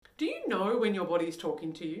know when your body's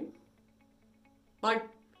talking to you? Like,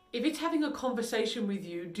 if it's having a conversation with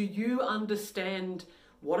you, do you understand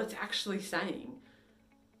what it's actually saying?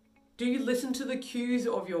 Do you listen to the cues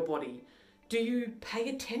of your body? Do you pay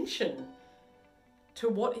attention to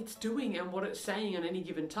what it's doing and what it's saying at any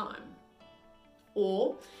given time?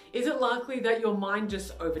 Or is it likely that your mind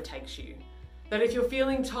just overtakes you? That if you're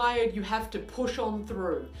feeling tired, you have to push on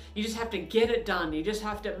through. You just have to get it done. You just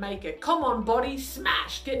have to make it. Come on, body,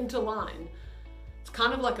 smash, get into line. It's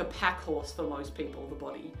kind of like a pack horse for most people, the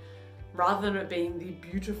body. Rather than it being the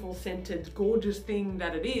beautiful, scented, gorgeous thing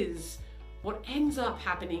that it is, what ends up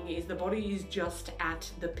happening is the body is just at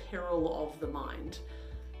the peril of the mind.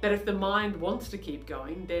 That if the mind wants to keep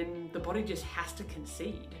going, then the body just has to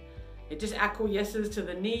concede. It just acquiesces to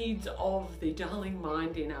the needs of the darling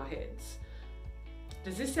mind in our heads.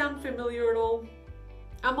 Does this sound familiar at all?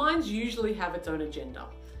 Our minds usually have its own agenda.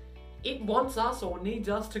 It wants us or needs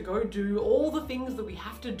us to go do all the things that we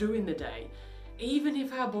have to do in the day, even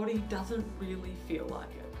if our body doesn't really feel like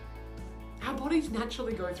it. Our bodies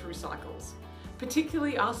naturally go through cycles.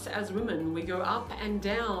 Particularly us as women, we go up and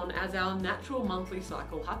down as our natural monthly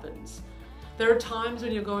cycle happens. There are times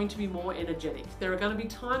when you're going to be more energetic. There are going to be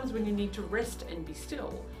times when you need to rest and be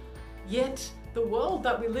still. Yet, the world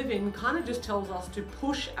that we live in kind of just tells us to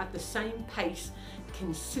push at the same pace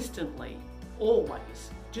consistently, always,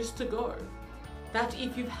 just to go. That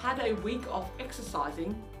if you've had a week of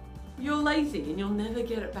exercising, you're lazy and you'll never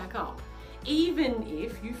get it back up, even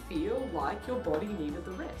if you feel like your body needed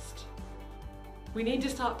the rest. We need to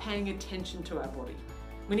start paying attention to our body.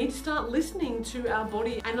 We need to start listening to our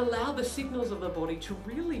body and allow the signals of the body to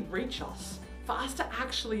really reach us, for us to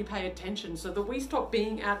actually pay attention so that we stop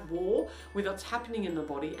being at war with what's happening in the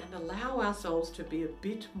body and allow ourselves to be a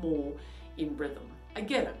bit more in rhythm. I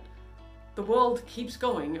get it. The world keeps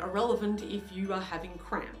going, irrelevant if you are having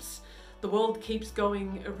cramps. The world keeps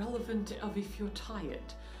going, irrelevant of if you're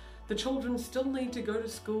tired. The children still need to go to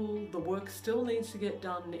school, the work still needs to get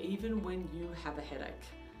done even when you have a headache.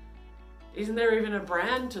 Isn't there even a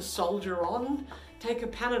brand to soldier on? Take a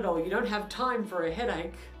Panadol, you don't have time for a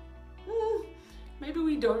headache. Maybe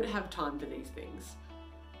we don't have time for these things,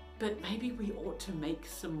 but maybe we ought to make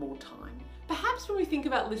some more time. Perhaps when we think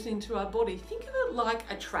about listening to our body, think of it like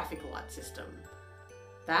a traffic light system.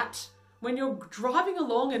 That, when you're driving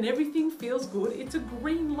along and everything feels good, it's a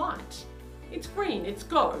green light. It's green, it's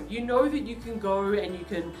go. You know that you can go and you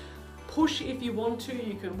can push if you want to,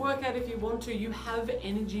 you can work out if you want to, you have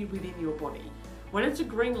energy within your body. When it's a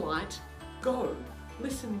green light, go.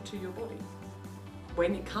 Listen to your body.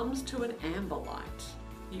 When it comes to an amber light,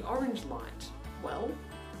 the orange light, well,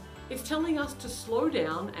 it's telling us to slow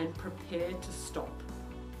down and prepare to stop.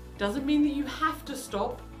 Doesn't mean that you have to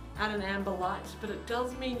stop at an amber light, but it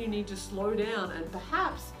does mean you need to slow down and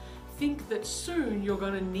perhaps think that soon you're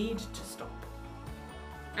going to need to stop.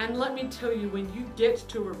 And let me tell you, when you get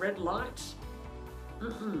to a red light,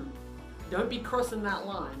 don't be crossing that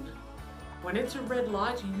line. When it's a red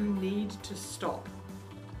light, you need to stop.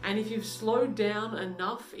 And if you've slowed down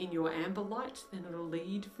enough in your amber light, then it'll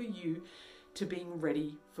lead for you to being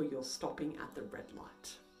ready for your stopping at the red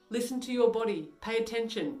light. Listen to your body. Pay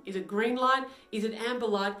attention. Is it green light? Is it amber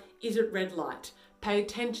light? Is it red light? Pay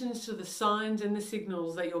attention to the signs and the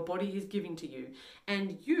signals that your body is giving to you.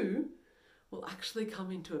 And you will actually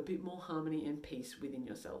come into a bit more harmony and peace within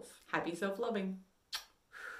yourself. Happy self-loving.